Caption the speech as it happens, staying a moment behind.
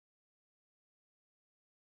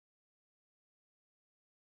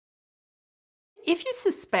If you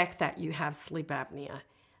suspect that you have sleep apnea,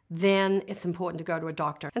 then it's important to go to a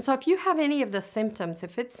doctor. And so if you have any of the symptoms,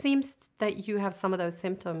 if it seems that you have some of those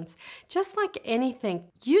symptoms, just like anything,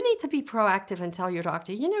 you need to be proactive and tell your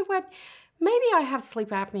doctor, you know what, maybe I have sleep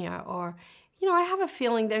apnea, or, you know, I have a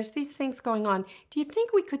feeling there's these things going on. Do you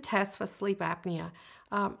think we could test for sleep apnea?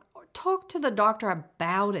 Talk to the doctor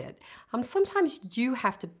about it. Sometimes you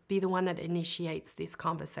have to be the one that initiates these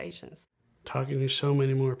conversations. Talking to so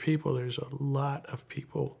many more people, there's a lot of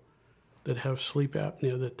people that have sleep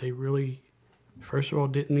apnea that they really, first of all,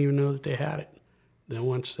 didn't even know that they had it. Then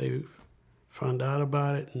once they found out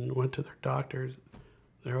about it and went to their doctors,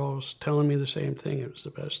 they're always telling me the same thing. It was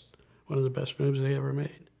one of the best moves they ever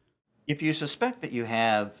made. If you suspect that you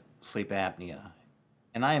have sleep apnea,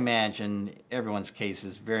 and I imagine everyone's case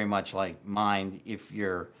is very much like mine, if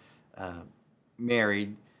you're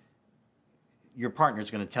married, your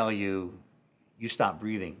partner's going to tell you, you stop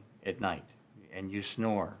breathing at night and you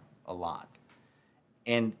snore a lot.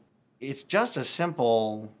 And it's just a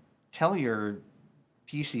simple, tell your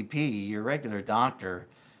PCP, your regular doctor,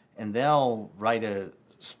 and they'll write a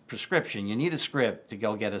prescription. You need a script to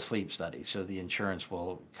go get a sleep study so the insurance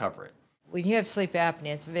will cover it. When you have sleep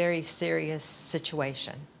apnea, it's a very serious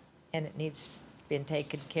situation, and it needs being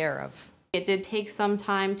taken care of. It did take some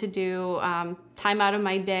time to do, time out of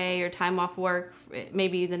my day or time off work,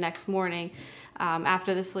 maybe the next morning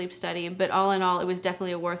after the sleep study. But all in all, it was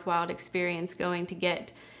definitely a worthwhile experience going to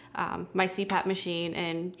get my CPAP machine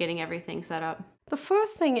and getting everything set up. The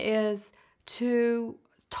first thing is to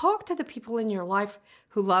talk to the people in your life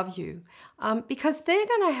who love you, because they're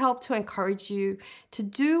going to help to encourage you to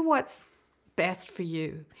do what's best for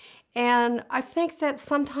you. And I think that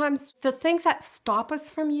sometimes the things that stop us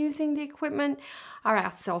from using the equipment are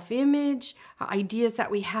our self-image, our ideas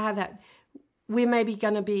that we have that we're maybe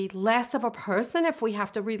going to be less of a person if we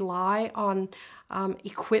have to rely on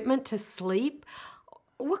equipment to sleep.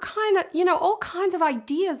 What kind of, all kinds of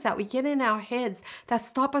ideas that we get in our heads that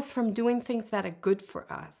stop us from doing things that are good for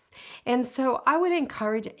us. And so I would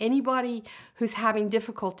encourage anybody who's having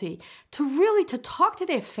difficulty to talk to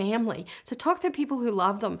their family, to talk to people who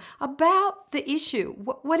love them about the issue.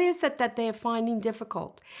 What is it that they're finding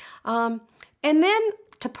difficult? And then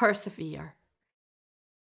to persevere.